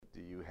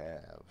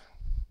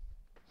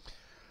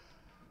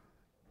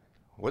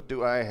What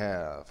do I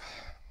have?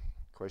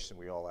 Question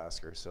we all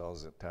ask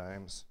ourselves at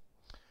times.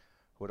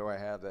 What do I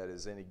have that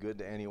is any good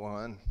to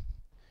anyone?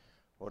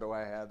 What do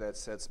I have that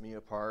sets me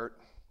apart,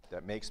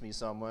 that makes me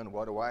someone?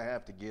 What do I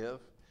have to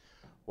give?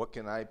 What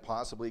can I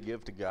possibly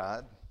give to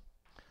God?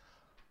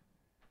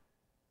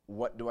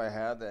 What do I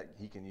have that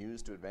he can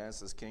use to advance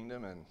his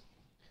kingdom and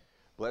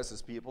bless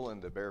his people and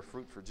to bear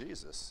fruit for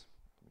Jesus?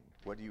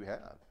 What do you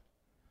have?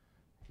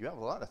 You have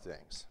a lot of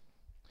things.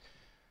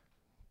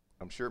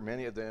 I'm sure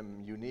many of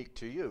them unique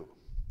to you.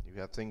 You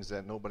have things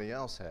that nobody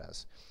else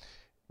has.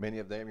 Many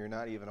of them you're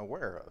not even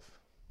aware of,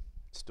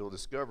 still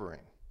discovering.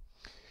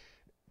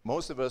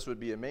 Most of us would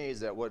be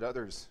amazed at what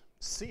others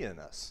see in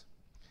us.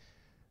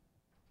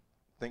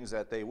 Things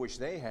that they wish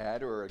they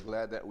had or are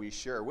glad that we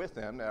share with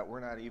them that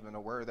we're not even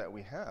aware that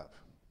we have.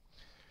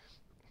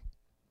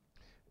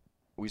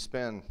 We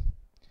spend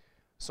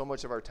so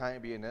much of our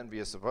time being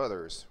envious of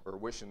others or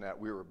wishing that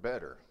we were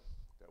better,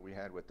 that we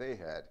had what they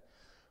had.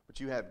 But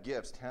you have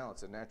gifts,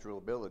 talents, and natural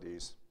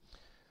abilities,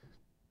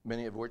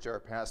 many of which are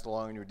passed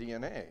along in your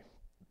DNA.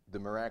 The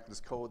miraculous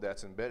code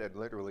that's embedded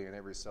literally in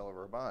every cell of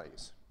our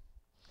bodies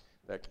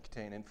that can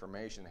contain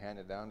information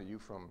handed down to you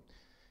from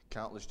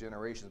countless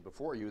generations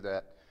before you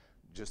that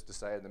just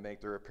decided to make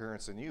their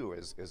appearance in you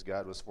as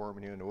God was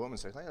forming you into a woman.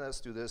 Say, hey,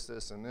 let's do this,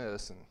 this, and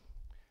this. And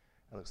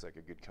that looks like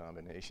a good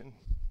combination.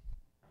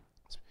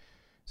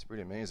 It's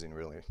pretty amazing,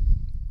 really.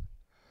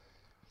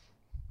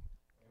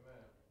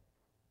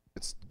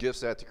 It's gifts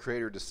that the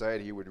Creator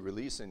decided he would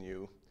release in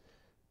you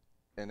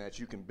and that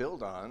you can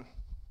build on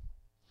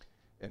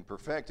and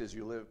perfect as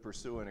you live,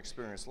 pursue, and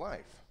experience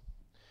life.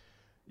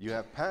 You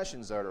have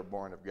passions that are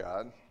born of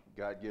God,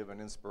 God-given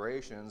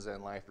inspirations,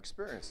 and life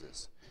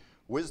experiences.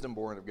 Wisdom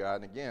born of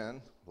God, and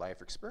again,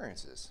 life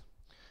experiences.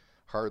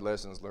 Hard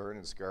lessons learned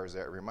and scars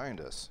that remind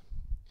us.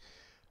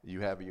 You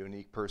have a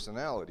unique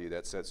personality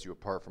that sets you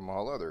apart from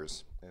all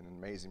others, an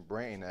amazing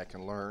brain that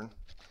can learn,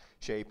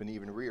 shape, and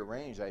even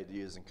rearrange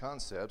ideas and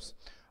concepts,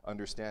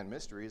 understand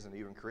mysteries, and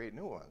even create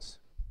new ones.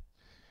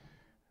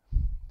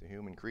 The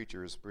human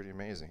creature is pretty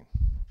amazing.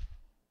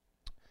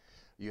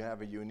 You have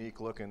a unique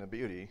look and a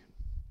beauty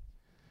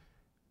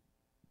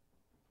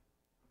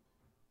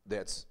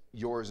that's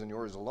yours and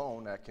yours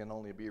alone that can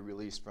only be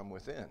released from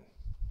within.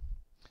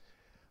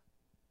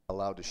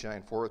 Allowed to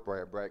shine forth by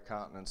a bright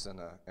countenance and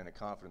a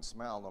confident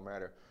smile, no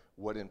matter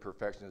what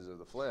imperfections of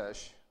the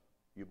flesh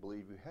you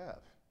believe you have.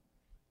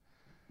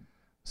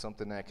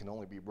 Something that can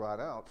only be brought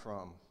out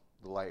from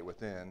the light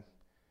within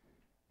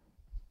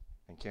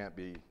and can't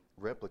be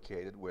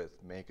replicated with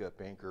makeup,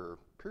 ink, or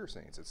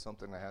piercings. It's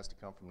something that has to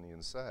come from the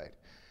inside.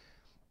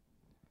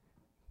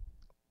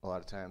 A lot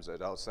of times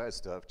that outside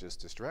stuff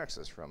just distracts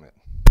us from it.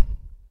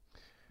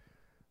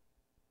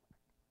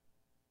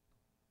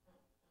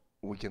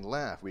 We can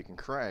laugh, we can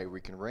cry, we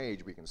can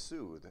rage, we can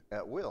soothe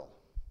at will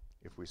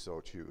if we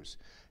so choose.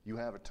 You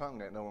have a tongue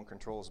that no one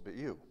controls but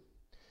you,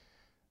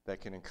 that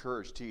can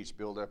encourage, teach,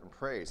 build up, and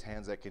praise.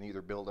 Hands that can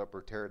either build up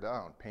or tear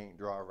down, paint,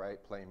 draw,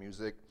 write, play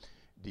music,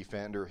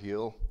 defend or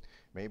heal.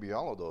 Maybe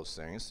all of those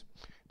things,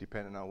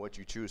 depending on what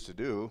you choose to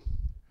do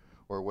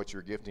or what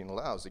your gifting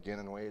allows, again,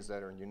 in ways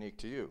that are unique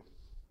to you.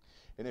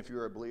 And if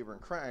you're a believer in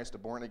Christ, a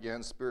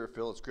born-again,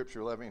 spirit-filled,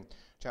 scripture-loving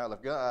child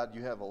of God,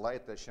 you have a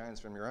light that shines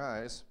from your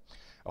eyes,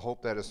 a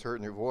hope that is heard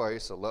in your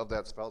voice, a love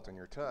that's felt in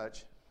your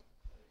touch,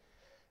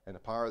 and a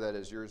power that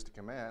is yours to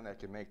command that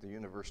can make the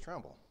universe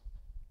tremble.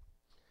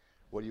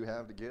 What do you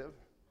have to give?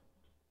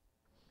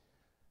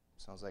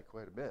 Sounds like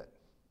quite a bit.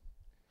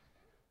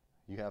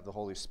 You have the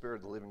Holy Spirit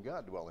of the living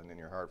God dwelling in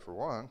your heart, for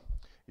one.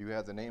 You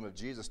have the name of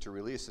Jesus to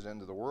release it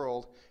into the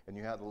world, and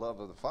you have the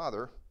love of the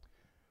Father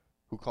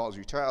who calls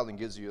you child and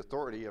gives you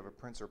authority of a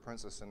prince or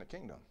princess in the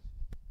kingdom.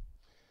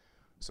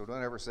 So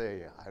don't ever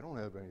say, I don't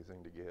have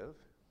anything to give.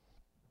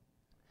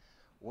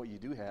 What you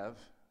do have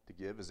to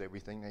give is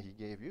everything that he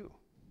gave you.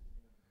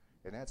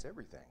 And that's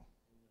everything.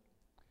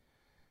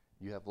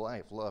 You have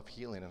life, love,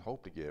 healing, and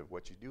hope to give.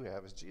 What you do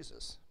have is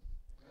Jesus.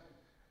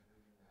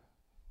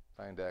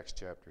 Find Acts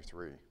chapter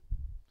 3.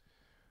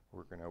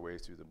 Working our way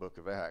through the book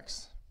of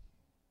Acts.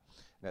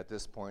 And at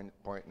this point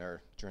in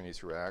our journey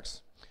through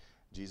Acts,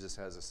 Jesus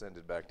has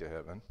ascended back to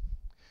heaven.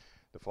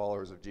 The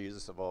followers of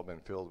Jesus have all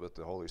been filled with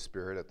the Holy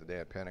Spirit at the day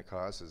of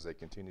Pentecost as they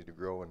continue to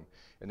grow, and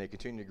they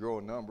continue to grow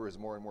in number as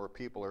more and more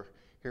people are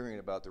hearing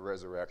about the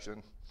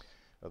resurrection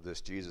of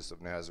this Jesus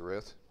of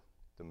Nazareth,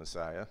 the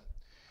Messiah.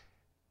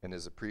 And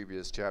as the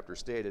previous chapter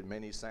stated,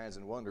 many signs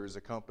and wonders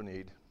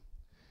accompanied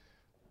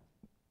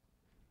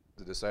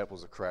the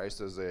disciples of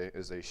Christ as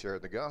they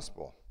shared the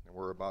gospel. And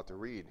we're about to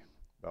read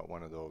about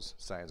one of those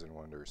signs and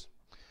wonders.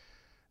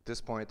 At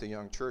this point, the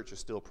young church is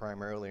still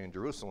primarily in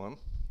Jerusalem,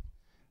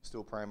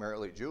 still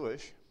primarily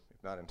Jewish,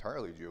 if not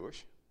entirely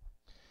Jewish.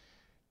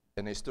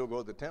 And they still go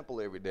to the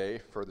temple every day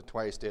for the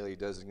twice daily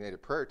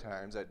designated prayer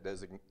times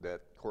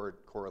that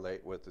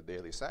correlate with the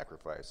daily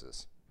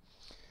sacrifices.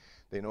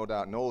 They no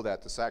doubt know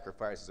that the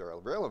sacrifices are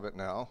irrelevant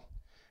now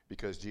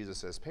because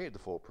Jesus has paid the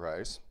full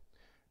price,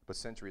 but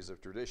centuries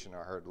of tradition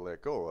are hard to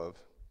let go of.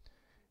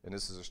 And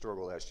this is a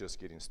struggle that's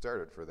just getting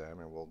started for them,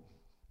 and we'll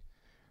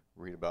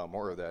Read about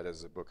more of that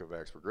as the book of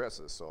Acts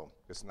progresses. So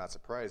it's not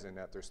surprising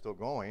that they're still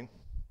going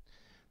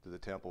to the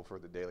temple for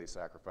the daily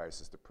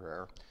sacrifices to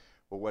prayer.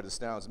 But what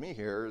astounds me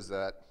here is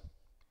that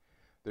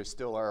they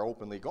still are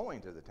openly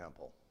going to the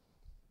temple,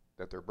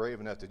 that they're brave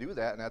enough to do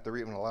that and that they're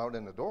even allowed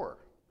in the door.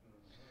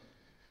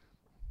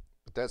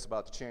 But that's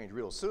about to change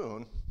real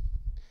soon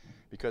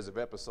because of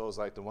episodes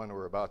like the one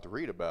we're about to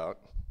read about.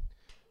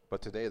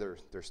 But today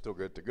they're still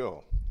good to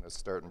go. Let's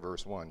start in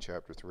verse 1,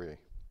 chapter 3.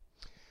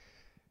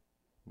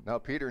 Now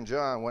Peter and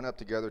John went up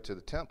together to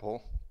the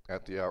temple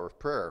at the hour of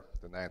prayer,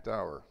 the 9th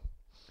hour.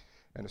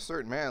 And a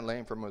certain man,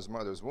 lame from his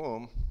mother's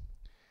womb,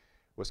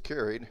 was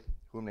carried,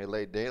 whom they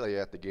laid daily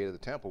at the gate of the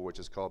temple, which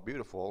is called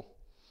Beautiful,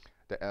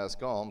 to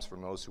ask alms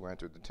from those who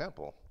entered the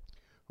temple,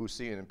 who,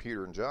 seeing in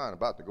Peter and John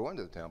about to go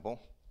into the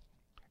temple,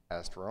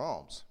 asked for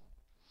alms.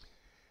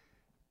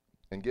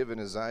 And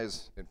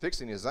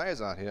fixing his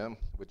eyes on him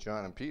with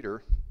John and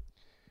Peter,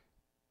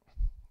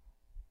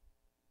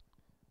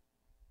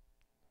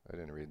 I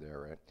didn't read that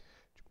right.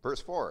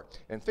 Verse 4,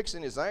 and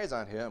fixing his eyes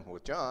on him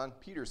with John,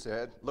 Peter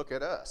said, "Look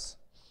at us."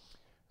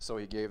 So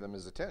he gave them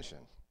his attention,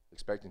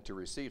 expecting to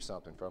receive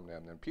something from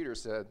them. Then Peter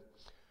said,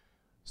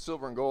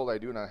 "Silver and gold I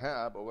do not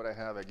have, but what I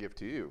have I give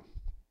to you.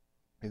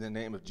 In the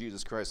name of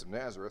Jesus Christ of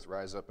Nazareth,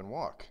 rise up and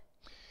walk."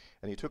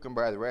 And he took him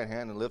by the right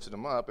hand and lifted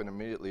him up, and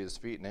immediately his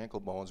feet and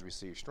ankle bones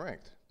received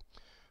strength.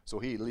 So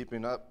he,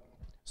 leaping up,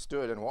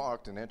 stood and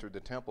walked and entered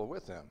the temple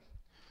with them,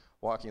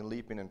 walking,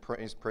 leaping, and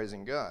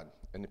praising God.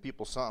 And the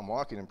people saw him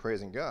walking and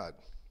praising God.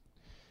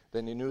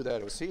 Then they knew that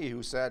it was he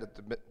who sat at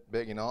the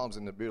begging alms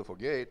in the Beautiful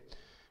gate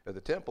of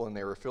the temple, and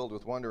they were filled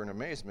with wonder and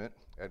amazement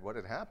at what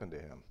had happened to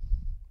him.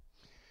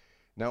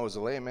 Now as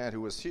a lame man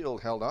who was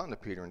healed held on to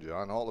Peter and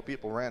John, all the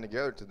people ran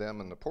together to them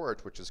in the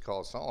porch, which is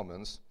called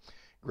Solomon's,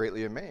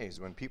 greatly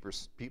amazed. When Peter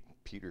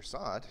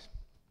saw it,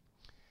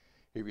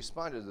 he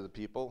responded to the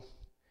people,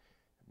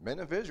 "Men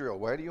of Israel,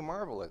 why do you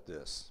marvel at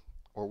this?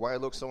 Or why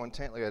look so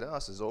intently at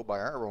us, as though by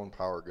our own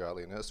power or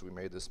godliness we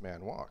made this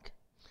man walk?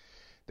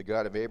 The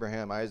God of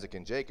Abraham, Isaac,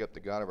 and Jacob, the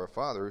God of our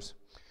fathers,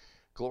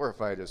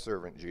 glorified his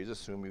servant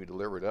Jesus, whom you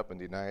delivered up and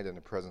denied in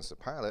the presence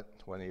of Pilate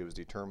when he was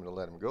determined to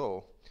let him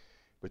go.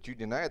 But you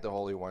denied the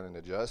Holy One and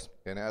the just,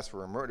 and asked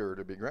for a murderer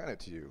to be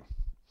granted to you,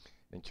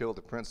 and killed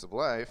the Prince of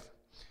Life,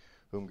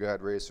 whom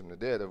God raised from the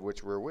dead, of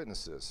which we're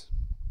witnesses."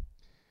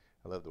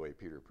 I love the way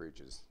Peter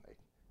preaches. Like,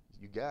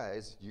 you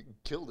guys, you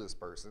killed this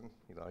person.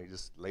 You know, he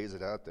just lays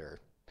it out there.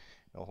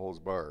 No holds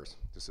bars.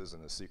 This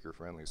isn't a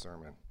seeker-friendly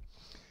sermon.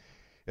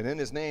 And in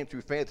his name,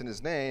 through faith in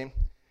his name,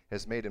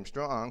 has made him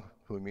strong,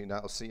 whom you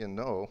now see and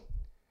know.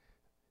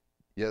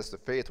 Yes, the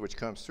faith which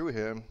comes through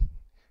him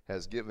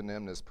has given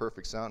them this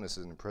perfect soundness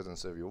in the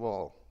presence of you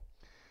all.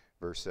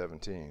 Verse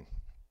 17.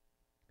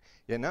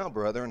 Yet now,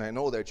 brethren, I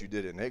know that you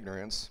did it in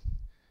ignorance.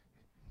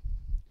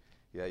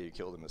 Yeah, you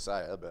killed the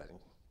Messiah, but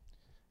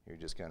you're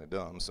just kind of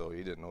dumb, so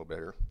you didn't know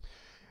better.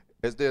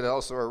 As did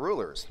also our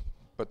rulers.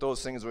 But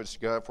those things which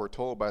God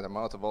foretold by the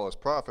mouth of all his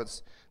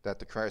prophets, that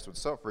the Christ would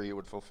suffer,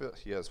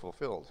 he has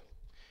fulfilled.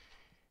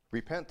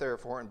 Repent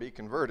therefore and be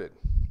converted,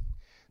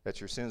 that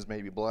your sins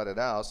may be blotted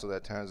out, so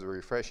that times of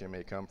refreshing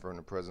may come from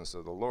the presence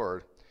of the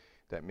Lord,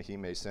 that he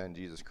may send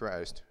Jesus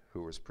Christ,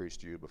 who was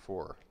preached to you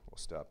before. We'll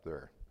stop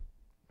there.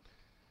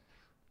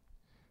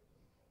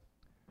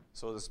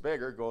 So this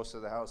beggar goes to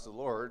the house of the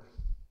Lord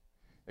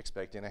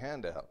expecting a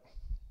handout.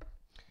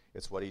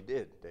 It's what he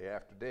did day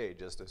after day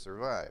just to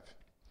survive.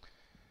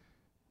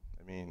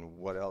 I mean,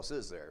 what else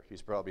is there?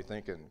 He's probably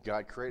thinking,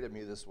 God created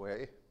me this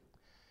way.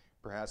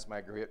 Perhaps my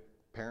great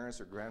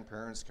parents or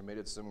grandparents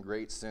committed some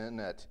great sin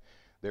that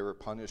they were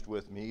punished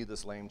with me,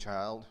 this lame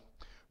child.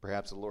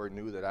 Perhaps the Lord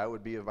knew that I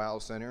would be a vile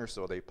sinner,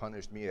 so they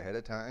punished me ahead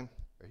of time,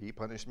 or he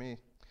punished me.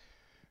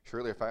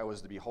 Surely if I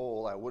was to be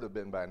whole, I would have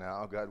been by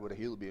now. God would have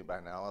healed me by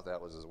now if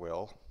that was his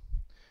will.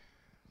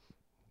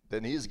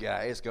 Then these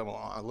guys come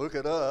along, look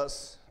at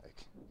us.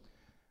 Like,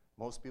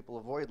 most people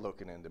avoid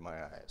looking into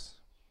my eyes.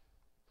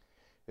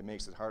 It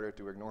makes it harder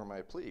to ignore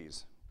my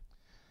pleas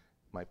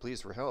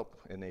for help,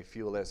 and they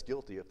feel less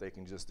guilty if they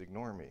can just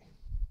ignore me.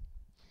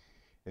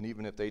 And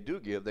even if they do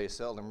give, they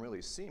seldom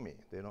really see me.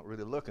 They don't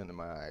really look into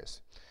my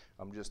eyes.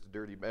 I'm just a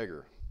dirty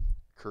beggar,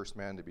 cursed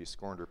man to be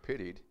scorned or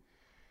pitied,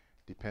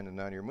 depending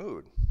on your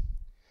mood.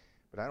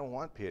 But I don't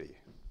want pity.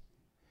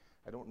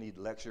 I don't need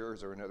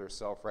lectures or another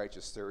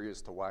self-righteous theory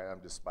as to why I'm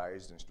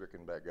despised and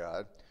stricken by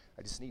God.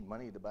 I just need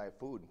money to buy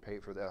food and pay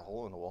for that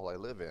hole in the wall I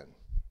live in.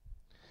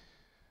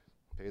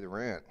 Pay the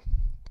rent.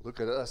 Look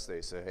at us,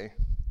 they say.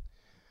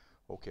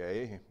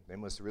 Okay, they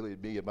must really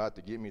be about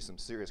to give me some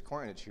serious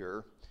coinage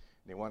here.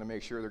 They want to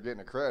make sure they're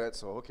getting a credit,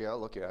 so okay, I'll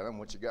look at them.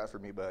 What you got for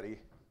me, buddy?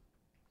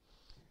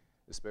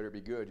 This better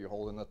be good. You're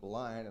holding up the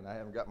line, and I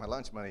haven't got my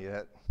lunch money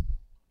yet.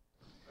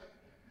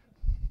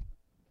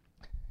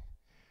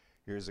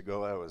 Years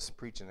ago, I was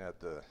preaching at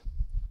the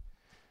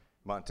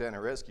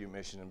Montana Rescue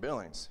Mission in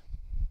Billings.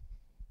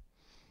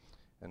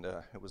 And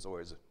it was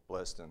always a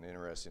blessed and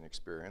interesting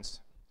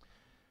experience.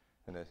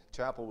 And the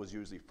chapel was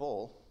usually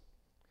full.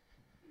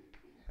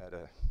 Had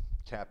a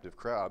captive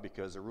crowd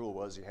because the rule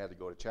was you had to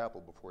go to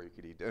chapel before you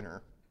could eat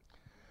dinner.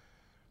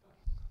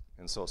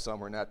 And so some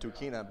were not too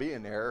keen on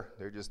being there.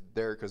 They're just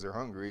there because they're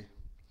hungry.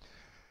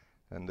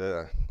 And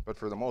but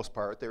for the most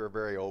part, they were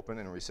very open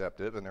and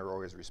receptive, and they were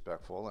always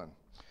respectful and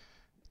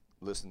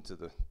listened to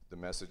the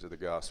message of the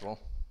gospel.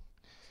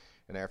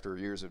 And after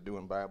years of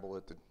doing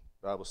Bible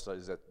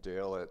studies at the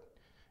jail, at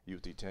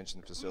youth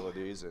detention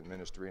facilities, and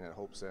ministering at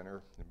Hope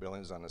Center in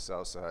Billings on the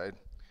south side,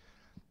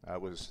 I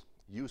was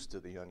used to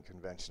the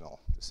unconventional,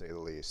 to say the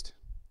least.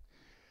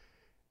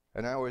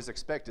 And I always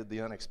expected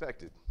the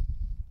unexpected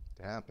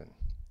to happen.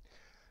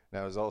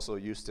 And I was also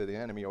used to the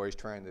enemy always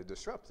trying to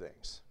disrupt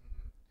things.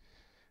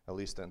 At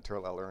least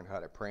until I learned how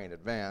to pray in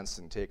advance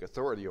and take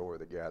authority over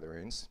the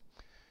gatherings.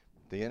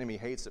 The enemy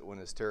hates it when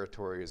his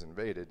territory is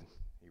invaded.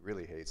 He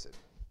really hates it.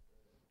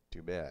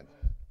 Too bad.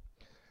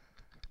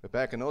 But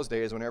back in those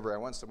days, whenever I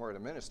went somewhere to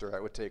minister, I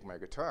would take my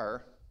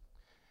guitar,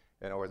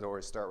 and I would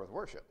always start with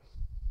worship.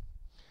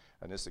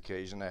 On this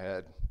occasion, I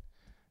had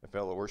a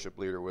fellow worship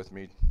leader with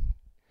me,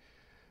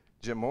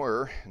 Jim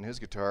Moore, and his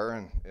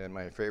guitar, and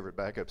my favorite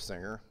backup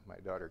singer, my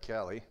daughter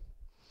Callie,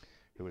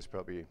 who was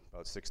probably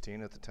about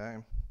 16 at the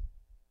time,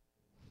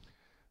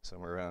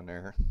 somewhere around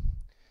there.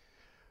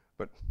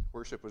 But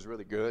worship was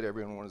really good.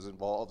 Everyone was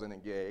involved and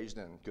engaged,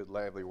 and good,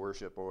 lively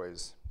worship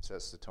always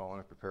sets the tone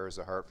and prepares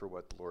the heart for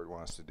what the Lord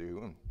wants to do.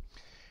 And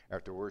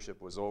after worship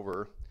was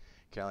over,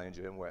 Callie and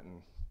Jim went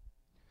and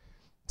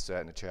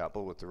sat in the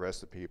chapel with the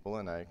rest of the people,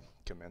 and I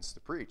commenced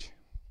to preach.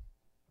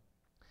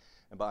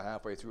 About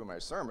halfway through my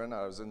sermon,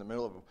 I was in the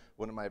middle of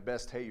one of my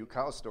best Hey You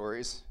Cow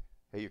stories,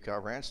 Hey You Cow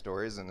Ranch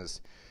stories, and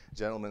this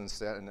gentleman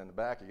standing in the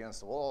back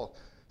against the wall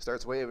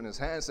starts waving his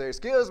hand and says,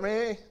 excuse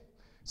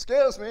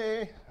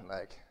me, and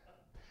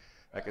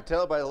I could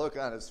tell by the look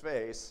on his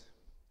face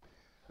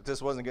that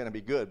this wasn't going to be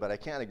good, but I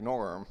can't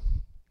ignore him.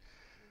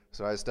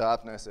 So I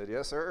stopped and I said,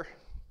 yes, sir.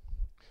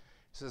 He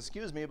says,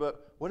 excuse me,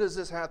 but what does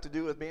this have to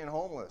do with being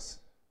homeless?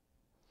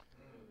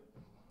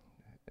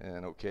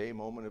 And okay,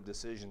 moment of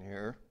decision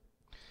here.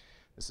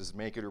 This is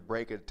make it or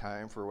break it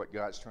time for what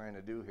God's trying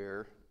to do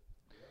here.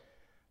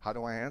 How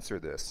do I answer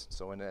this?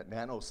 So in that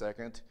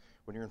nanosecond,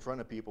 when you're in front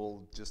of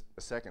people, just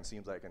a second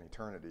seems like an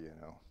eternity, you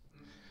know.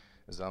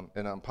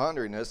 And I'm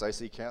pondering this, I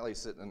see Callie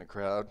sitting in the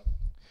crowd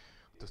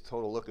with a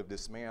total look of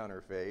dismay on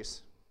her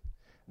face.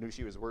 I knew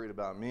she was worried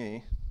about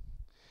me.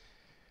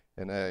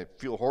 And I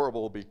feel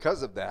horrible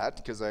because of that,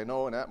 because I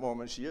know in that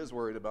moment she is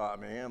worried about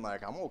me. I'm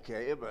like, I'm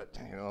okay, but,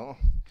 you know.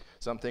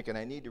 So I'm thinking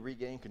I need to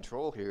regain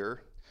control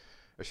here.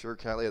 Assure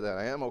Callie that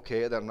I am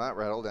okay, that I'm not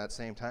rattled. At the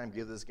same time,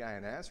 give this guy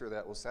an answer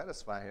that will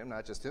satisfy him,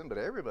 not just him, but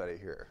everybody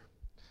here.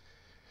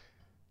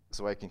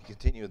 So I can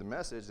continue the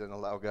message and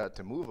allow God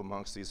to move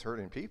amongst these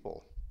hurting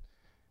people.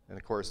 And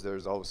of course,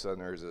 all of a sudden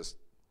there's this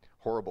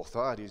horrible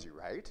thought, is he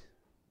right?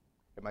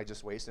 Am I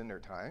just wasting their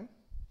time?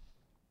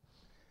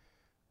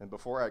 And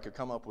before I could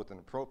come up with an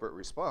appropriate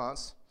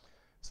response,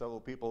 several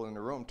people in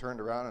the room turned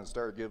around and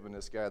started giving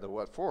this guy the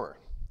what for,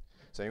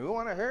 saying, we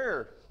want to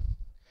hear,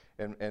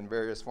 and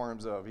various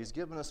forms of, he's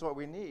giving us what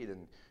we need,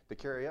 and to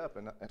carry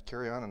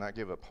on and not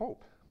give up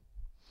hope.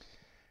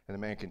 And the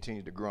man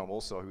continued to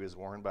grumble, so he was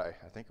warned by,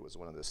 I think it was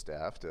one of the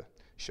staff, to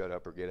shut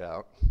up or get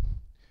out.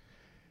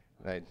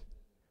 And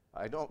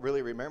I don't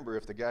really remember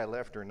if the guy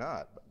left or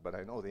not, but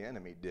I know the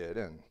enemy did,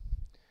 and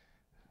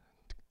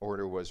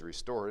order was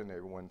restored, and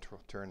everyone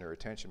turned their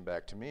attention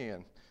back to me,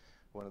 and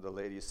one of the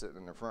ladies sitting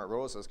in the front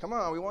row says, come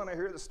on, we want to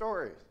hear the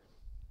story.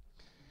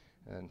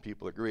 And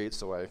people agreed,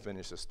 so I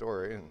finished the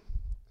story and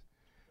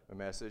the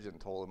message and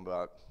told them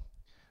about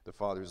the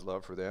Father's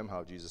love for them,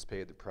 how Jesus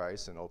paid the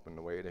price and opened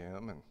the way to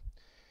him, and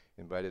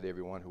invited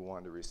everyone who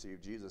wanted to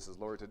receive Jesus as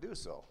Lord to do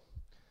so.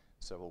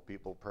 Several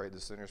people prayed the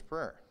sinner's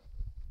prayer.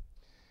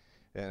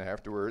 And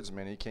afterwards,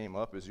 many came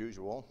up as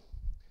usual,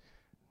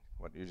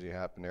 what usually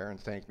happened there, and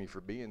thanked me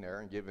for being there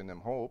and giving them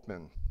hope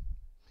and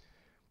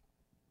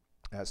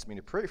asked me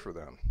to pray for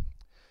them.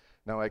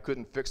 Now, I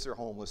couldn't fix their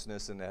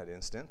homelessness in that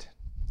instant.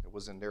 It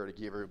wasn't there to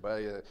give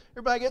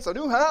everybody gets a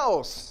new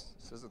house.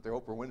 This isn't the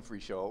Oprah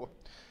Winfrey show.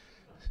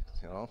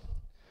 You know,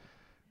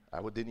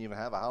 I didn't even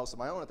have a house of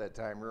my own at that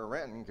time. We were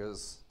renting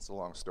because it's a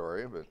long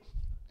story,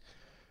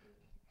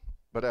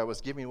 but I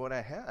was giving what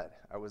I had.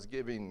 I was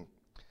giving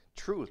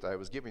truth. I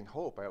was giving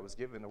hope. I was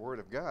giving the Word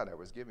of God. I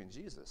was giving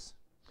Jesus.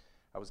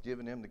 I was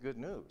giving him the good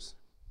news.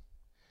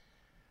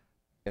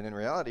 And in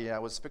reality, I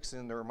was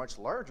fixing their much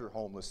larger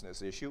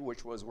homelessness issue,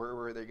 which was where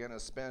were they going to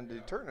spend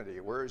eternity?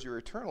 Where is your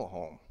eternal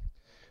home?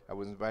 I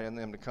was inviting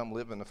them to come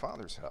live in the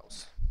Father's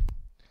house.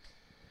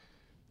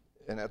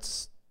 And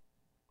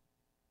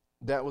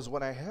that was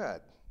what I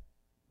had.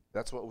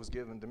 That's what was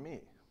given to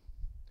me.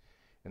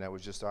 And I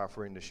was just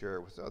offering to share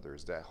it with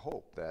others, that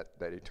hope, that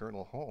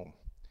eternal home.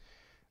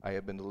 I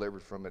had been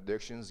delivered from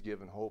addictions,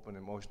 given hope and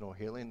emotional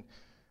healing,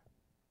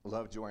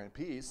 love, joy, and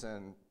peace,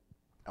 and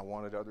I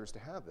wanted others to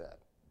have that.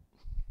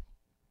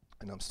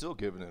 And I'm still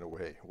giving it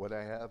away. What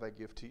I have, I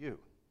give to you.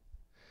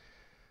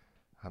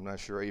 I'm not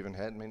sure I even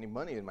had any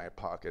money in my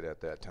pocket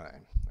at that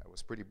time. I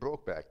was pretty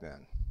broke back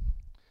then.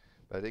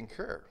 But I didn't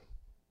care.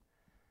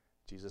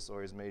 Jesus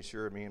always made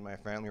sure me and my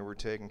family were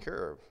taken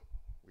care of.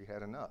 We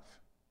had enough.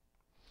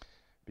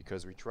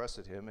 because we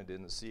trusted him and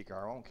didn't seek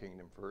our own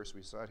kingdom first.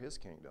 We sought his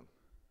kingdom.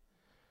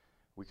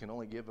 We can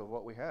only give of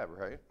what we have,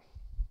 right?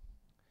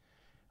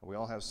 And we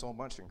all have so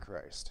much in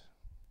Christ.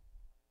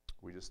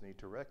 We just need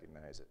to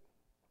recognize it.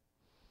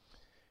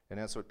 And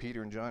that's what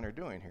Peter and John are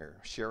doing here,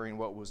 sharing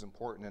what was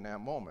important in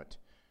that moment.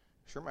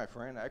 Sure, my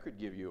friend, I could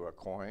give you a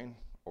coin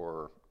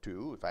or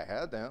two if I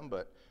had them,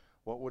 but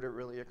what would it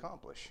really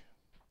accomplish?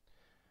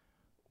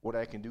 What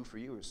I can do for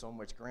you is so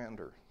much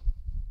grander,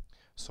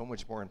 so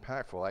much more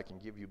impactful. I can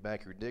give you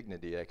back your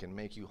dignity. I can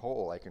make you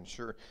whole. I can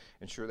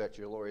ensure that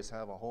you'll always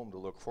have a home to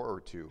look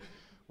forward to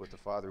with the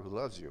Father who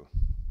loves you.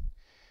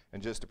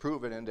 And just to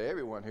prove it into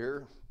everyone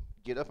here,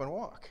 get up and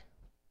walk.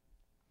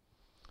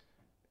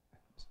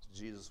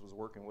 Jesus was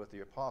working with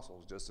the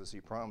apostles just as he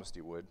promised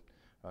he would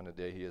on the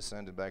day he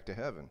ascended back to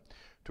heaven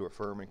to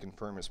affirm and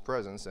confirm his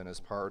presence and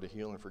his power to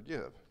heal and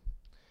forgive.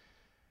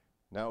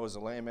 Now it was a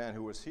lame man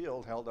who was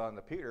healed, held on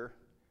to Peter.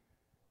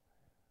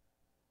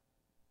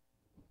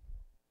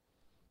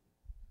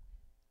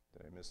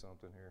 Did I miss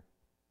something here?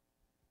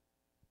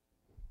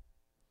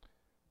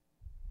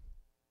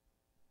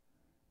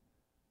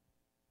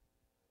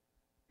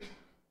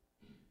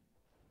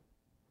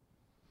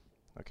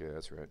 Okay,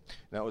 that's right.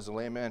 Now it was a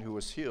lame man who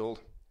was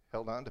healed,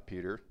 held on to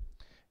Peter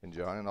and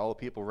John, and all the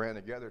people ran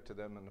together to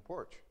them in the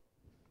porch,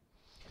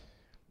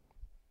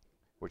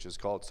 which is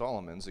called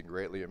Solomon's, and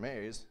greatly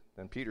amazed.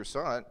 Then Peter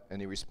saw it,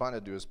 and he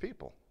responded to his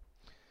people.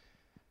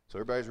 So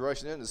everybody's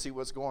rushing in to see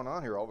what's going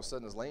on here. All of a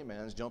sudden, this lame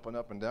man's jumping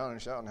up and down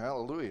and shouting,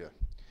 hallelujah.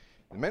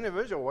 And many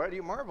individual, why do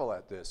you marvel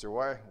at this?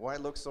 Or why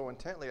look so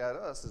intently at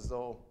us as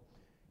though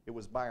it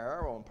was by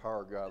our own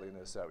power or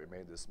godliness that we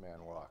made this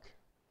man walk?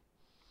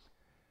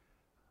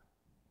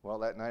 Well,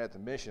 that night at the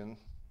mission,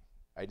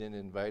 I didn't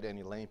invite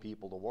any lame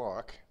people to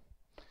walk.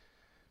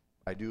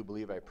 I do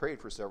believe I prayed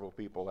for several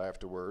people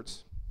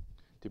afterwards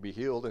to be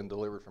healed and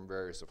delivered from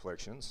various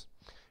afflictions,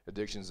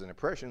 addictions, and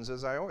oppressions,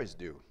 as I always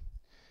do.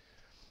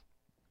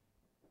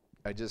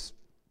 I just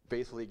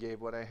faithfully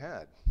gave what I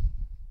had.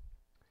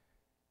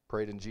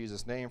 Prayed in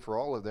Jesus' name for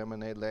all of them,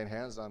 and they laid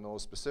hands on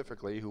those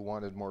specifically who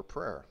wanted more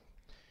prayer.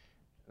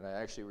 And I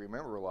actually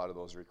remember a lot of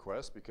those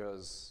requests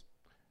because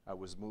I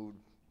was moved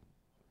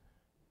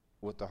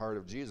with the heart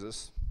of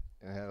Jesus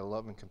and had a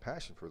love and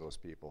compassion for those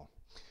people.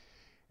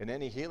 And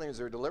any healings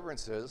or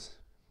deliverances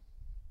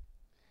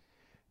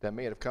that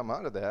may have come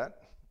out of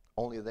that,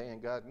 only they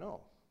and God know.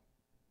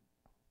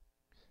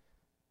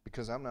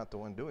 Because I'm not the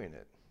one doing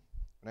it.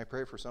 When I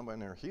pray for someone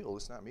and they're healed,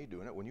 it's not me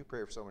doing it. When you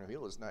pray for someone who's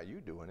healed, it's not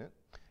you doing it.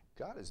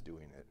 God is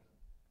doing it.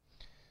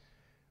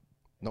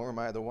 Nor am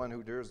I the one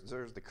who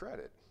deserves the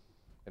credit.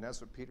 And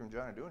that's what Peter and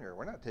John are doing here.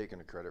 We're not taking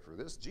the credit for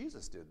this.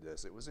 Jesus did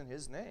this. It was in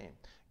his name.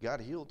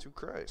 God healed through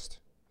Christ.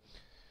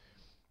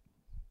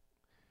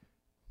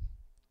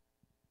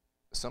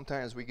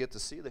 Sometimes we get to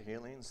see the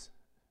healings,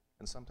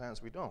 and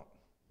sometimes we don't.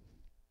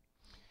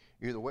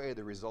 Either way,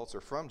 the results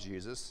are from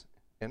Jesus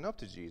and up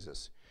to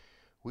Jesus.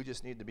 We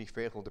just need to be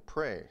faithful to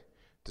pray,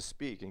 to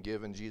speak, and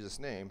give in Jesus'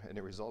 name, and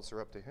the results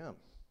are up to him.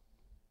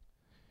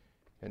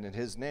 And in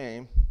his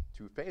name,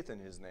 through faith in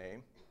his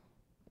name,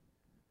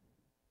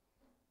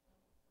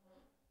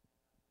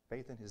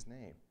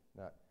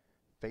 not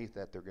faith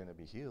that they're going to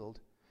be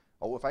healed.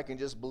 Oh, if I can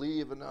just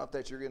believe enough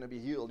that you're going to be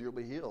healed, you'll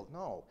be healed.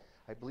 No,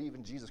 I believe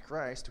in Jesus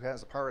Christ who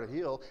has the power to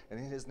heal, and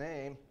in his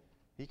name,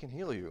 he can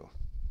heal you.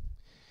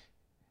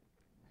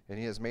 And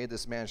he has made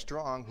this man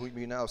strong, whom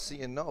you now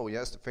see and know.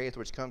 Yes, the faith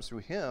which comes through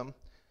him,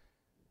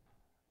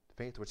 the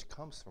faith which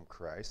comes from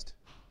Christ,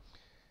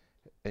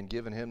 and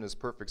given him this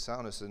perfect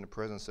soundness in the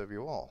presence of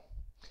you all.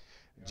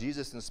 Yeah.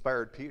 Jesus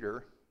inspired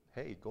Peter,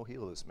 hey, go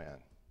heal this man.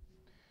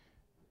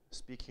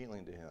 Speak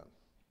healing to him.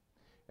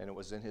 And it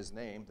was in his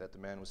name that the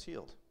man was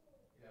healed.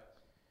 Yeah.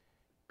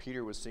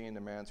 Peter was seeing the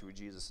man through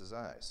Jesus'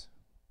 eyes.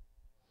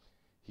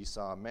 He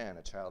saw a man,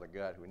 a child of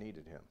God, who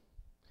needed him.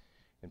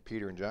 And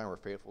Peter and John were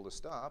faithful to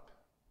stop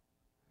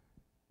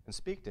and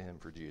speak to him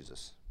for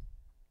Jesus.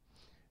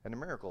 And a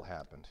miracle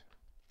happened,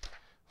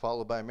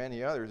 followed by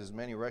many others as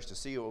many rushed to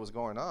see what was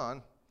going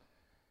on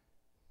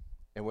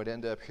and would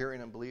end up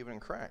hearing and believing in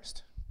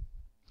Christ.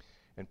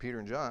 And Peter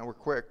and John were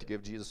quick to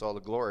give Jesus all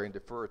the glory and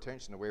defer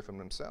attention away from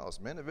themselves.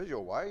 Men of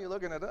Israel, why are you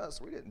looking at us?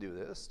 We didn't do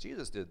this.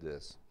 Jesus did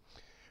this.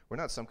 We're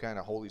not some kind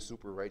of holy,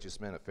 super righteous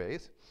men of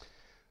faith.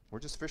 We're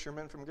just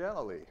fishermen from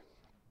Galilee.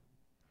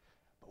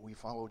 But we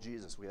follow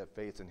Jesus. We have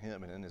faith in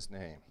him and in his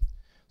name.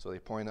 So they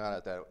point out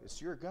at that,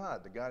 it's your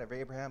God, the God of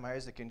Abraham,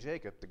 Isaac, and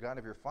Jacob, the God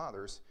of your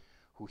fathers,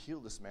 who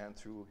healed this man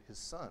through his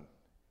son,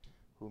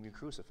 whom you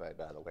crucified,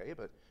 by the way,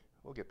 but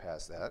we'll get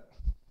past that.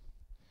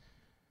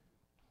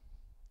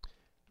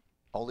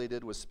 All they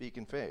did was speak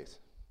in faith.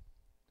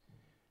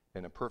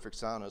 And a perfect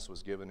soundness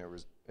was given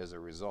as a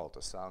result,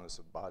 a soundness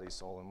of body,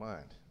 soul, and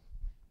mind.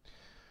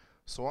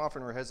 So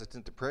often we're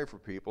hesitant to pray for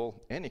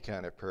people, any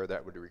kind of prayer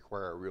that would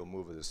require a real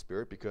move of the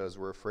Spirit, because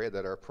we're afraid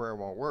that our prayer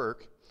won't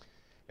work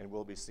and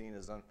we'll be seen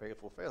as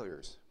unfaithful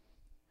failures.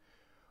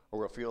 Or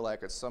we'll feel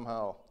like it's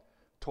somehow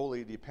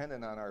totally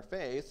dependent on our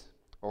faith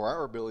or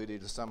our ability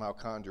to somehow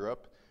conjure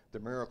up the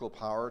miracle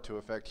power to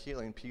effect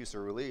healing, peace,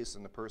 or release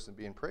in the person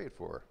being prayed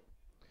for.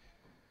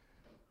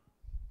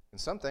 And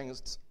some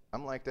things,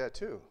 I'm like that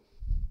too.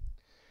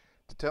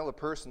 To tell a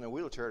person in a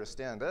wheelchair to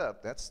stand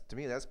up, to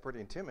me, that's pretty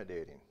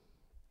intimidating.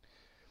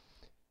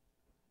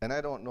 And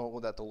I don't know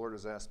that the Lord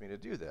has asked me to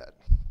do that.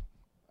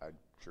 I'd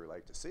sure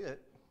like to see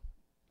it.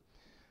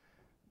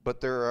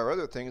 But there are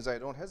other things I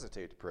don't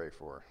hesitate to pray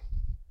for.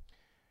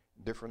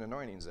 Different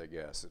anointings, I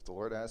guess. If the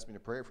Lord asks me to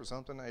pray for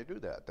something, I do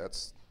that.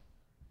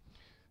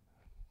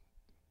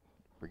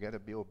 We got to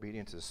be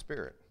obedient to the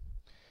Spirit.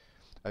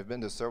 I've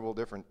been to several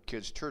different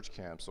kids' church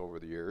camps over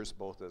the years,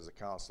 both as a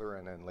counselor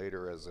and then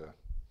later as a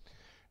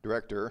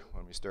director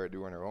when we started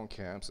doing our own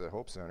camps at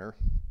Hope Center.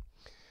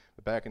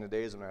 But back in the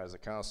days when I was a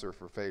counselor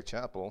for Faith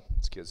Chapel,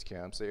 it's kids'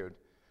 camps, they would,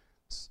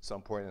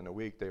 some point in the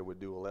week, they would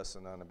do a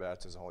lesson on the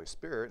baptism of the Holy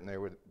Spirit, and they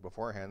would,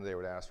 beforehand, they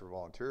would ask for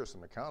volunteers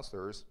from the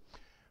counselors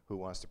who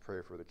wants to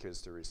pray for the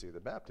kids to receive the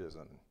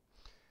baptism.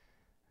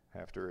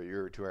 After a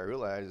year or two, I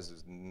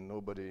realized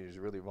nobody's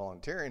really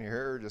volunteering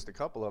here, just a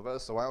couple of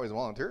us, so I always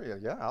volunteer.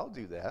 Yeah, I'll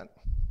do that.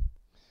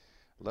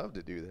 Love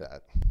to do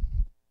that.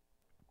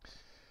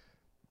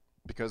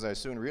 Because I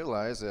soon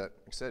realized that,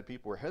 like I said,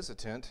 people were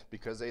hesitant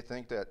because they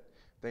think that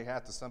they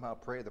have to somehow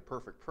pray the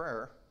perfect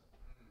prayer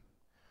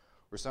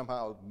or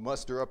somehow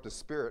muster up the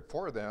Spirit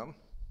for them.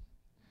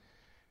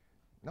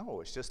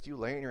 No, it's just you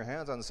laying your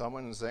hands on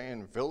someone and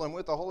saying, fill them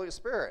with the Holy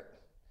Spirit.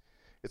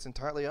 It's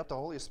entirely up to the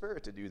Holy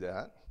Spirit to do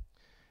that.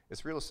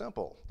 It's real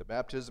simple. The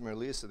baptism and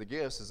release of the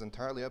gifts is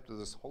entirely up to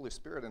this Holy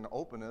Spirit and the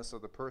openness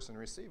of the person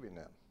receiving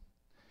them.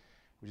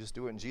 We just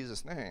do it in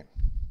Jesus' name.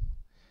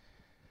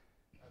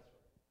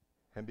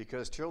 And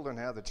because children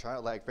have the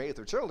childlike faith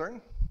of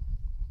children,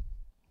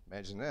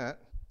 imagine that,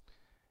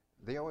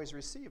 they always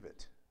receive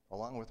it,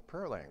 along with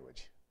prayer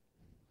language.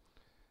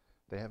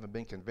 They haven't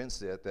been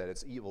convinced yet that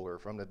it's evil or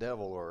from the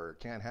devil or it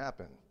can't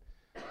happen.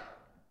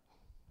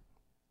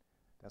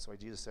 That's why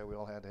Jesus said we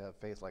all had to have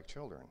faith like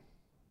children.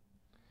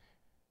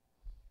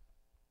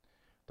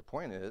 The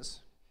point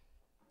is,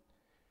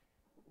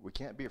 we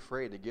can't be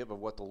afraid to give of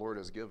what the Lord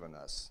has given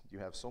us. You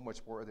have so much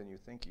more than you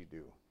think you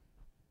do.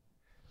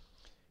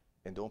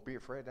 And don't be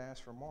afraid to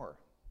ask for more.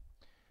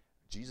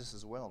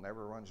 Jesus' well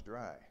never runs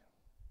dry.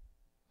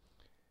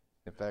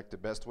 In fact, the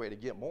best way to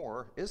get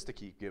more is to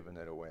keep giving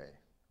it away.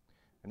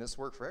 And this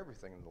works for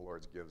everything the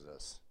Lord gives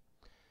us.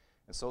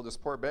 And so this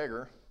poor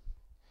beggar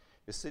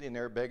is sitting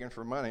there begging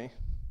for money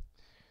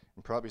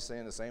and probably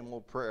saying the same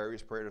old prayer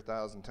he's prayed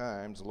 1,000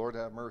 times. Lord,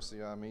 have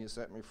mercy on me.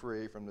 Set me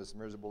free from this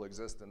miserable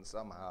existence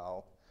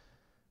somehow.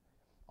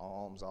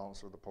 Alms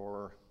for the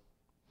poor.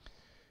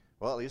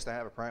 Well, at least I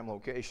have a prime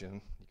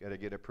location. You got to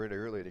get up pretty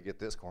early to get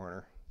this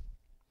corner.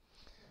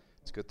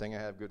 It's a good thing I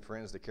have good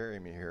friends to carry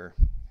me here.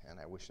 And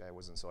I wish I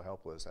wasn't so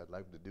helpless. I'd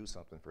like to do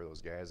something for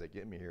those guys that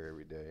get me here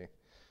every day,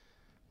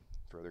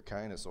 for their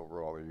kindness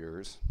over all the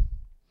years.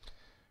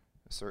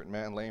 A certain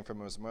man lame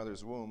from his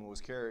mother's womb was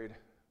carried,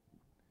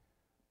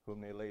 whom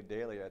they laid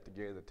daily at the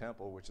gate of the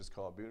temple, which is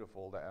called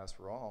Beautiful, to ask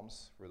for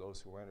alms for those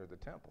who enter the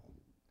temple.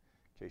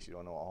 In case you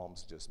don't know,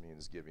 alms just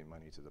means giving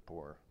money to the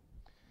poor.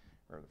 I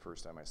remember the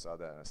first time I saw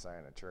that on a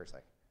sign in church,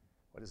 like,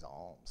 what is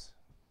alms?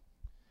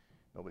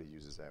 Nobody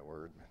uses that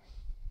word.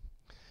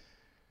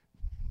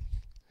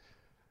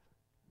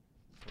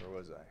 Where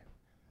was I?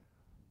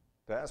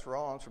 To ask for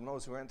alms from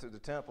those who entered the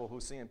temple, who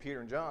seeing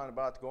Peter and John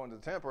about to go into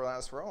the temple,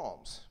 ask for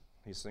alms.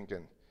 He's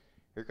thinking,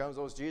 here comes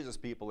those Jesus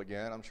people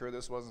again. I'm sure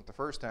this wasn't the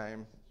first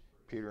time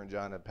Peter and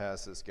John had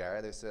passed this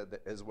guy. They said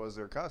that as was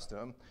their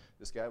custom,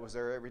 this guy was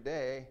there every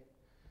day.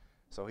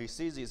 So he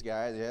sees these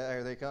guys. Yeah,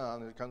 here they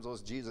come. Here comes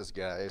those Jesus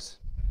guys.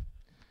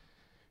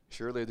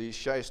 Surely these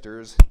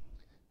shysters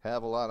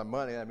have a lot of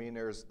money. I mean,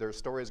 there's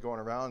stories going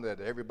around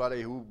that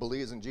everybody who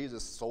believes in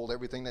Jesus sold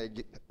everything they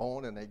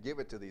own and they give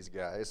it to these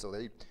guys. So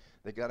they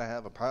got to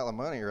have a pile of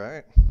money,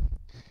 right?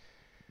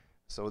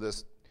 So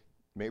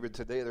maybe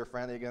today they're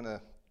finally going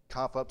to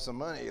cough up some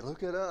money.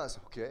 Look at us.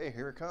 Okay,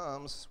 here it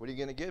comes. What are you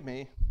going to give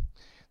me?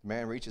 The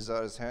man reaches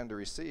out his hand to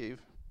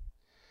receive.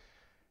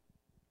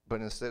 But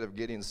instead of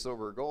getting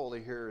silver or gold,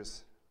 he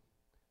hears,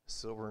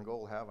 silver and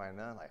gold have I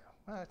none. Like,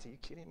 what? Are you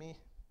kidding me?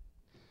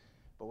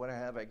 But what I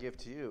have I give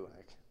to you.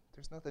 Like,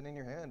 there's nothing in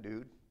your hand,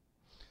 dude.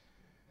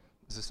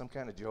 Is this some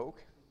kind of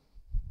joke?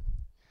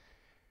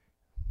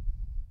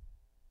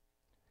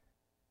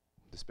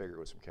 This beggar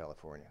was from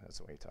California. That's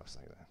the way he talks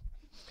like that.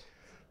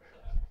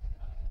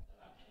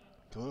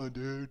 Come on,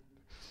 dude.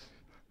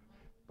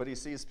 But he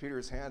sees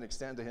Peter's hand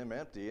extend to him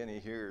empty, and he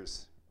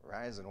hears,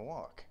 rise and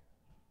walk.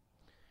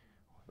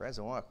 Rise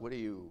and walk.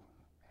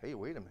 Hey,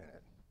 wait a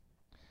minute.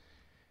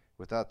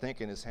 Without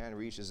thinking, his hand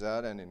reaches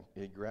out, and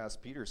he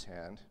grasps Peter's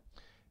hand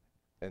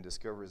and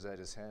discovers that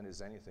his hand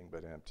is anything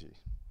but empty.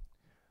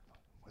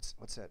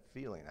 What's that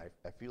feeling?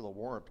 I feel a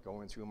warmth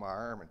going through my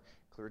arm and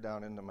clear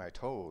down into my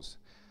toes.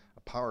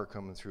 A power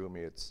coming through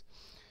me.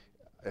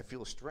 I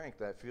feel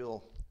strength. I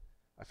feel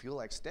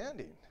like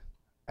standing.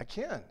 I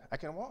can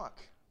walk.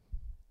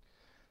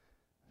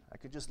 I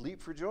could just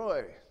leap for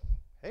joy.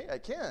 Hey, I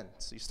can.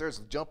 So he starts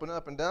jumping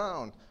up and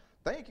down,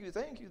 Thank you,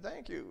 thank you,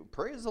 thank you.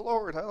 Praise the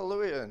Lord,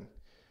 hallelujah. And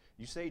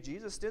you say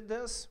Jesus did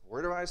this?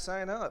 Where do I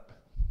sign up?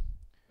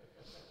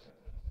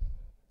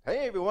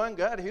 Hey, everyone,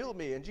 God healed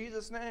me in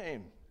Jesus'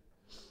 name.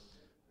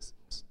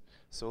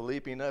 So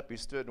leaping up, he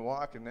stood and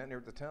walked and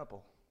entered the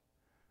temple.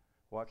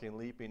 Walking,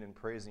 leaping, and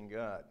praising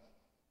God.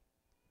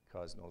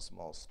 Caused no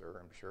small stir,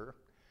 I'm sure.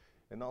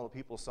 And all the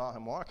people saw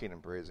him walking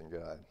and praising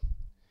God.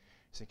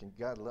 He's thinking,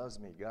 God loves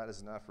me. God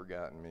has not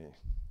forgotten me.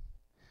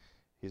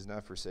 He's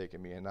not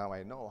forsaken me. And now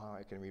I know how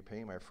I can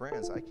repay my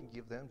friends. I can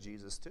give them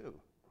Jesus too.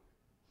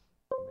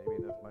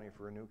 Maybe enough money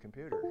for a new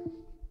computer.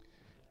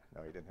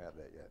 No, he didn't have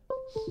that yet.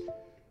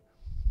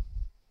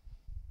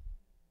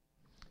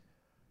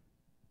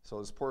 So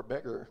this poor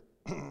beggar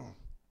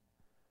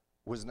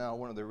was now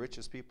one of the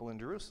richest people in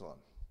Jerusalem.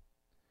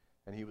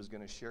 And he was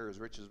going to share his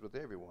riches with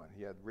everyone.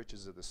 He had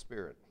riches of the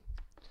Spirit.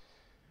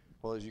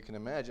 Well, as you can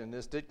imagine,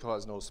 this did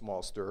cause no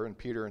small stir, and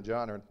Peter and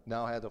John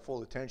now had the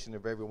full attention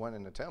of everyone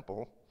in the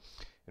temple.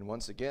 And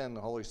once again,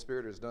 the Holy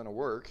Spirit has done a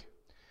work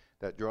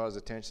that draws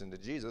attention to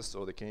Jesus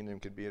so the kingdom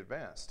could be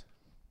advanced.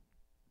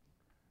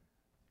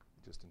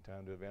 Just in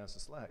time to advance the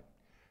slide.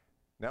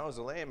 Now as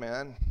a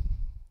layman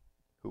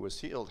who was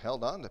healed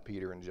held on to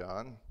Peter and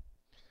John,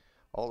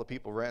 all the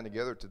people ran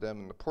together to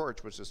them in the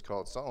porch, which is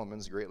called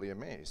Solomon's, greatly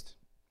amazed.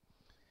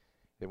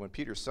 And when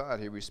Peter saw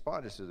it, he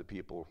responded to the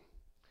people,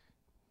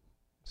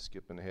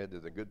 skipping ahead to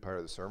the good part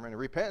of the sermon,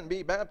 repent and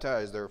be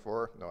baptized,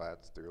 therefore. No,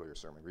 that's the earlier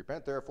sermon.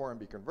 Repent, therefore, and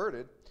be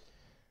converted,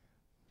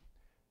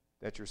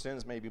 that your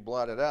sins may be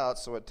blotted out,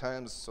 so that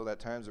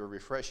times of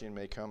refreshing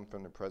may come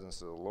from the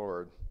presence of the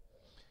Lord,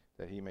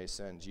 that he may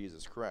send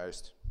Jesus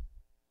Christ,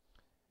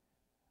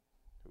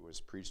 who was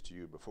preached to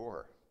you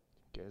before.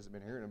 You guys have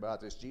been hearing about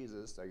this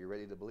Jesus. Are you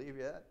ready to believe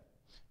yet?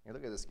 Hey,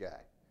 look at this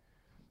guy.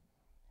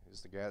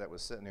 He's the guy that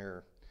was sitting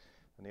here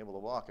unable to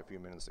walk a few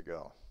minutes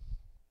ago.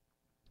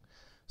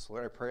 So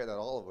Lord, I pray that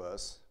all of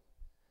us,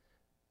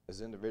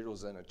 as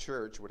individuals in a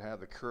church, would have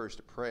the courage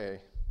to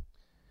pray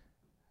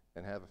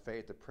and have a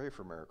faith to pray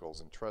for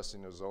miracles and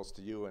trusting the results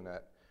to you, and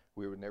that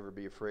we would never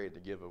be afraid to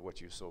give of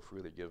what you've so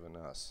freely given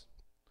us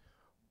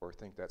or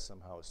think that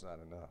somehow it's not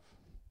enough.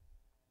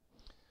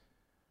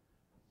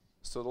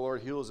 So the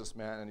Lord heals this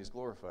man and he's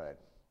glorified.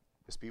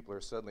 His people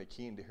are suddenly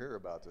keen to hear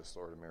about this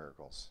Lord of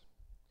miracles.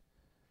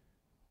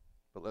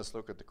 But let's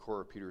look at the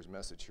core of Peter's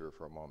message here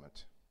for a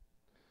moment,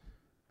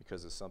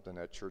 because it's something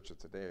that church of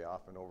today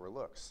often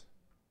overlooks.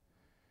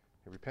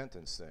 The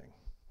repentance thing.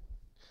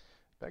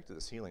 Back to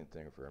this healing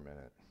thing for a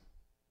minute.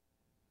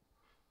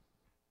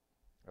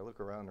 I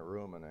look around the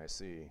room and I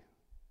see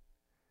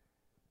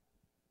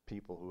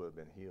people who have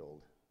been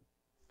healed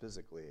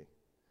physically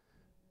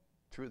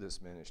through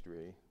this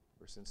ministry,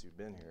 or since you've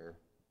been here,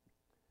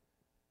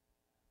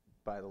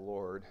 by the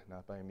Lord,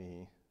 not by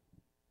me.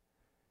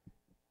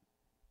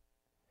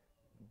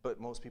 But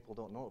most people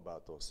don't know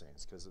about those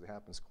things because it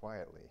happens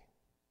quietly.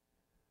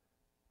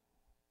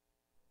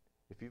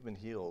 If you've been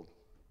healed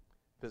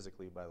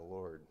physically by the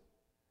Lord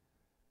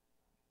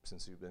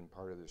since you've been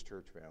part of this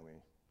church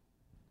family,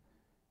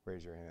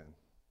 raise your hand.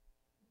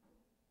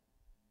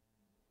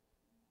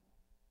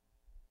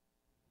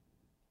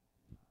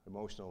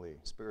 Emotionally,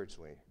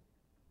 spiritually,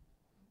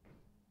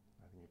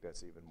 I think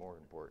that's even more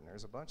important.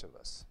 There's a bunch of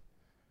us.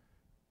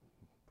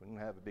 We don't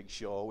have a big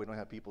show. We don't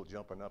have people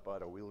jumping up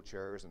out of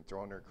wheelchairs and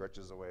throwing their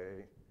crutches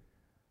away.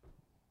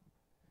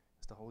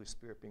 It's the Holy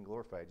Spirit being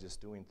glorified, just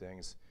doing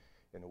things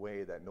in a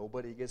way that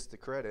nobody gets the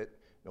credit,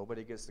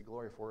 nobody gets the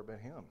glory for it but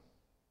him.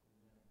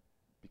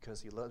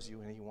 Because he loves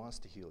you and he wants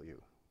to heal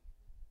you.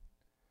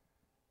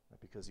 Not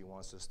because he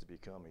wants us to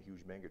become a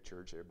huge mega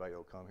church. Everybody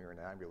will come here in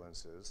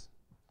ambulances.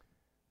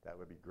 That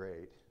would be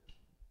great.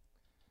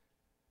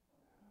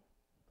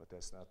 But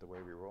that's not the way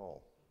we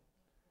roll.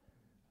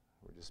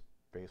 We're just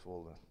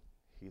faithful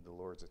to heed the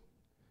Lord's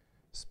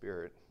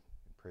Spirit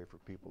and pray for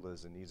people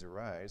as the needs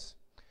arise.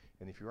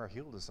 And if you are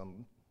healed of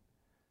something,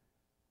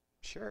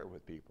 share it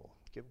with people.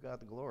 Give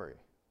God the glory.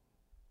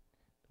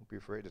 Don't be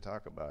afraid to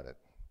talk about it.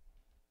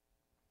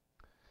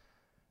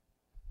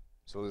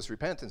 So this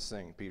repentance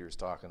thing Peter's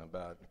talking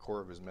about, the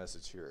core of his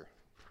message here,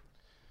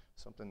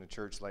 something the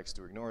church likes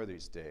to ignore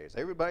these days.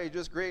 Everybody's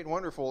just great and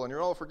wonderful, and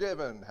you're all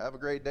forgiven. Have a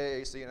great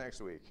day. See you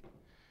next week.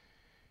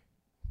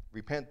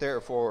 Repent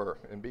therefore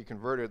and be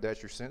converted,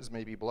 that your sins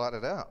may be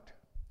blotted out,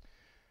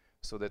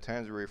 so that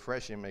times of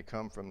refreshing may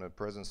come from the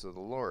presence of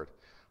the Lord.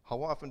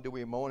 How often do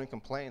we moan and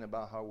complain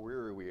about how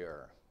weary we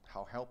are,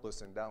 how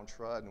helpless and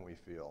downtrodden we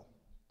feel?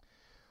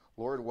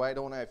 Lord, why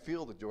don't I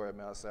feel the joy of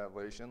my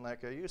salvation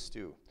like I used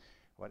to?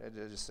 Why did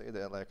I just say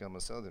that like I'm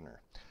a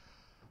Southerner?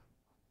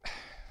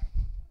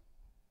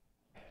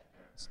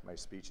 It's my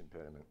speech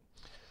impediment.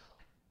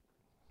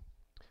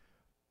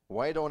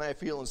 Why don't I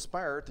feel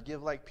inspired to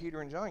give like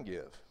Peter and John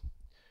give?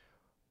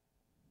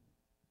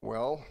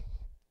 Well,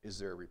 is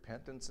there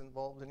repentance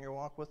involved in your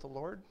walk with the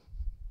Lord?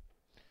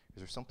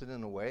 Is there something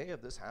in the way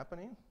of this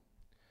happening?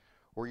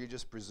 Or are you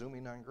just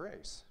presuming on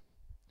grace?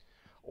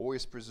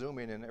 Always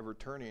presuming and never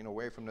turning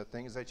away from the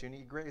things that you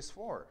need grace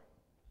for.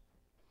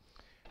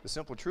 The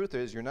simple truth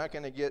is you're not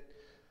going to get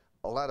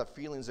a lot of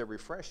feelings of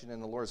refreshing in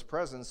the Lord's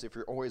presence if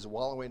you're always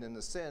wallowing in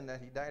the sin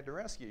that he died to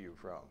rescue you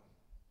from.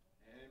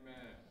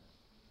 Amen.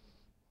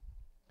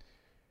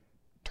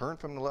 Turn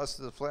from the lust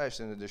of the flesh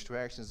and the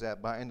distractions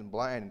that bind and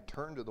blind, and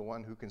turn to the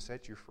one who can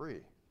set you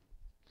free.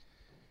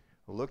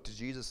 Look to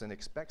Jesus and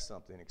expect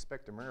something.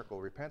 Expect a miracle.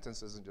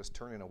 Repentance isn't just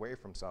turning away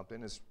from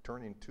something, it's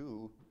turning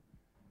to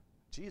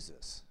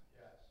Jesus.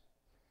 Yes.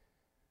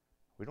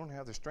 We don't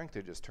have the strength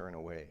to just turn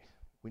away.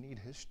 We need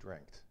his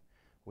strength.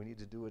 We need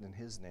to do it in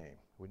his name.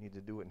 We need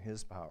to do it in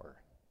his power.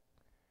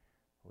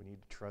 We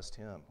need to trust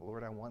him.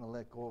 Lord, I want to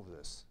let go of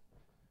this.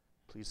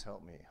 Please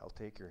help me. I'll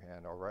take your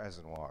hand. I'll rise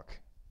and walk.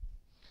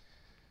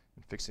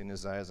 And fixing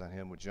his eyes on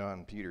him, with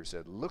John, Peter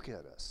said, look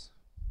at us.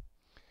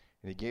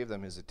 And he gave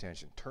them his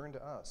attention. Turn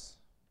to us.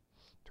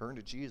 Turn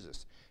to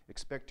Jesus.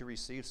 Expect to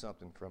receive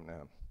something from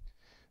them.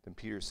 Then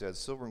Peter said,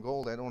 silver and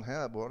gold I don't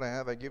have, but what I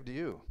have I give to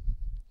you.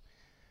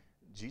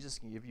 Jesus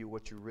can give you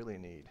what you really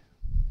need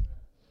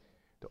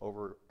to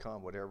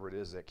overcome whatever it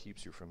is that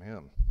keeps you from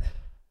him.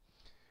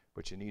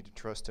 But you need to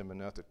trust him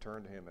enough to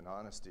turn to him in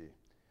honesty,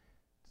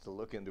 to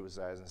look into his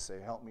eyes and say,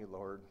 help me,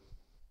 Lord.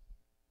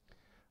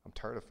 I'm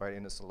tired of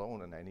fighting this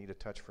alone, and I need a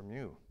touch from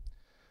you.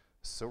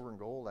 Silver and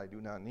gold I do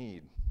not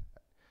need.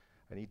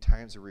 I need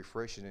times of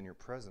refreshing in your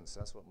presence.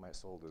 That's what my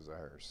soul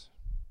desires.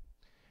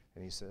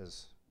 And he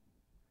says,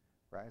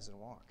 rise and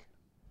walk.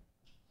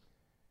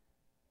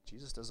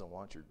 Jesus doesn't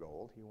want your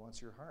gold. He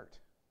wants your heart.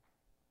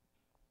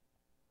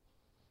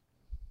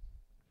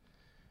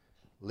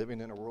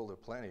 Living in a world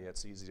of plenty,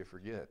 it's easy to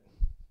forget.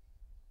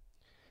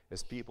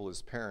 As people,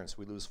 as parents,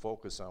 we lose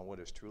focus on what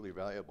is truly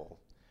valuable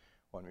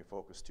when we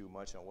focus too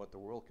much on what the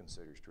world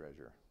considers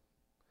treasure.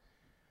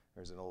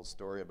 There's an old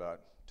story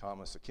about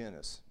Thomas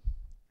Aquinas,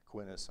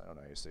 I don't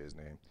know how you say his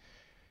name,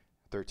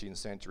 13th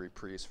century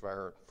priest,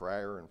 friar,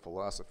 and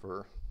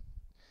philosopher.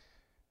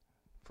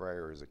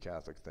 Friar is a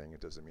Catholic thing. It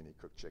doesn't mean he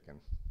cooked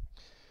chicken.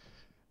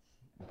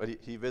 But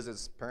he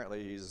visits,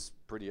 apparently he's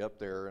pretty up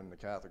there in the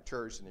Catholic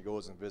Church, and he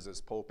goes and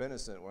visits Pope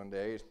Innocent one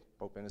day.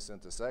 Pope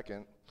Innocent II,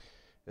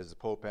 as the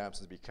Pope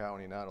happens to be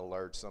counting out a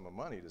large sum of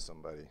money to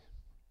somebody. And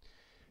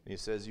he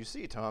says, you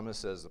see, Thomas,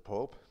 says the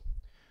Pope,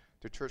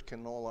 the church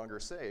can no longer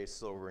say,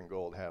 silver and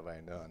gold have I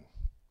none.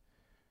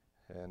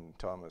 And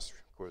Thomas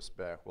quotes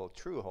back, well,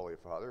 true, Holy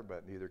Father,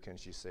 but neither can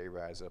she say,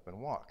 rise up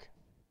and walk.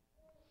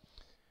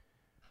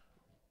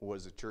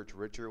 Was the church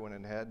richer when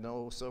it had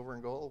no silver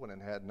and gold, when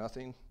it had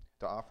nothing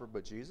to offer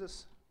but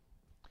Jesus,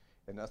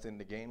 and nothing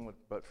to gain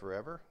but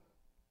forever?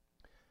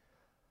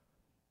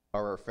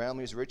 Are our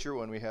families richer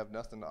when we have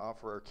nothing to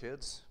offer our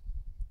kids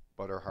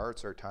but our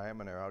hearts, our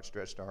time, and our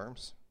outstretched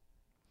arms?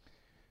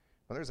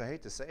 Mothers, I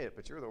hate to say it,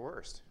 but you're the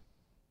worst.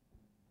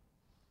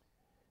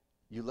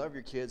 You love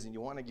your kids and you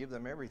want to give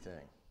them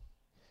everything.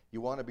 You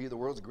want to be the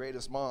world's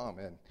greatest mom,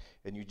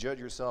 and you judge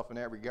yourself in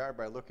that regard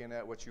by looking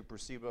at what you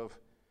perceive of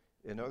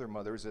in other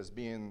mothers as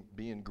being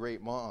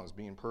great moms,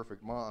 being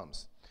perfect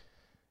moms,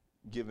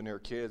 giving their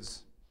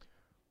kids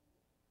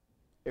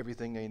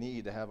everything they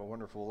need to have a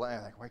wonderful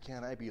life. Like, why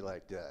can't I be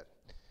like that?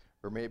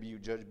 Or maybe you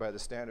judge by the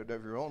standard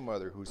of your own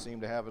mother, who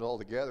seemed to have it all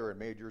together and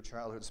made your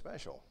childhood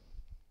special.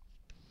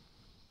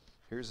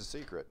 Here's the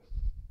secret.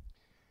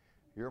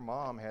 Your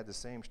mom had the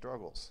same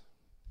struggles.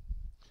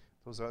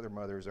 Those other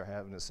mothers are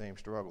having the same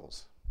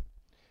struggles.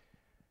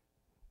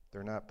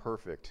 They're not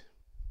perfect.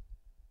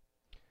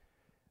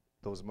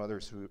 Those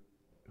mothers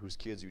whose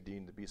kids you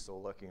deem to be so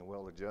lucky and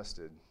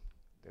well-adjusted,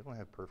 they don't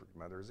have perfect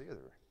mothers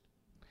either.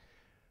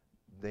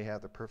 They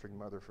have the perfect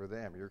mother for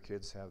them. Your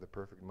kids have the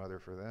perfect mother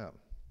for them.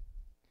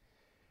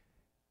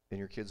 And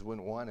your kids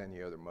wouldn't want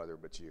any other mother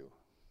but you.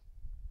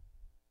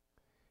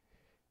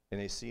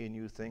 And they see in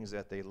you things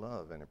that they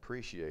love and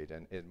appreciate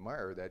and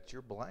admire that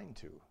you're blind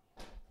to.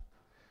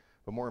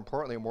 But more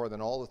importantly, more than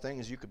all the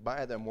things you could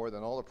buy them, more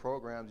than all the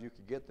programs you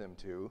could get them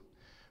to,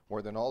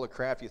 more than all the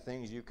crafty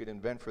things you could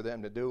invent for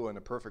them to do and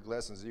the perfect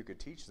lessons you could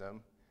teach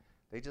them,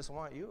 they just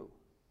want you.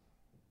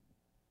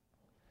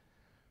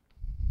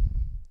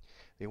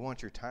 They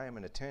want your time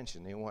and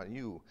attention. They want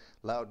you,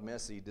 loud,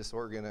 messy,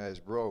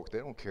 disorganized, broke. They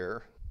don't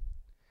care.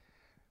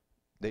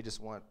 They just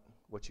want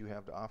what you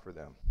have to offer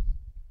them.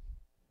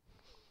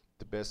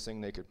 The best thing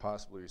they could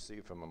possibly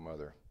receive from a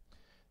mother.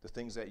 The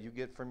things that you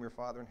get from your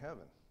Father in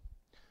heaven.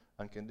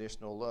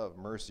 Unconditional love,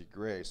 mercy,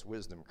 grace,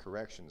 wisdom,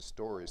 correction,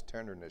 stories,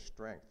 tenderness,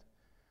 strength.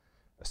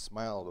 A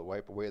smile to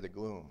wipe away the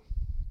gloom.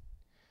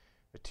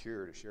 A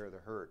tear to share the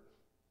hurt.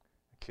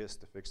 A kiss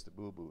to fix the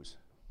boo-boos.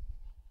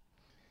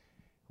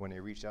 When they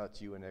reach out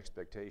to you in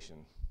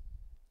expectation,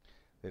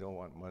 they don't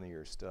want money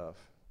or stuff.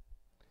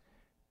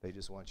 They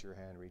just want your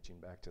hand reaching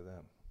back to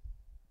them.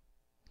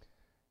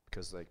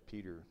 Because like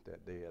Peter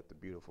that day at the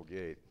beautiful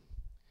gate,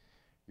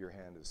 your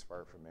hand is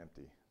far from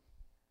empty.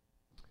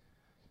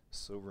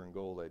 Silver and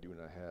gold I do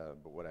not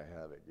have, but what I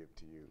have I give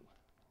to you.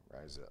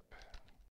 Rise up.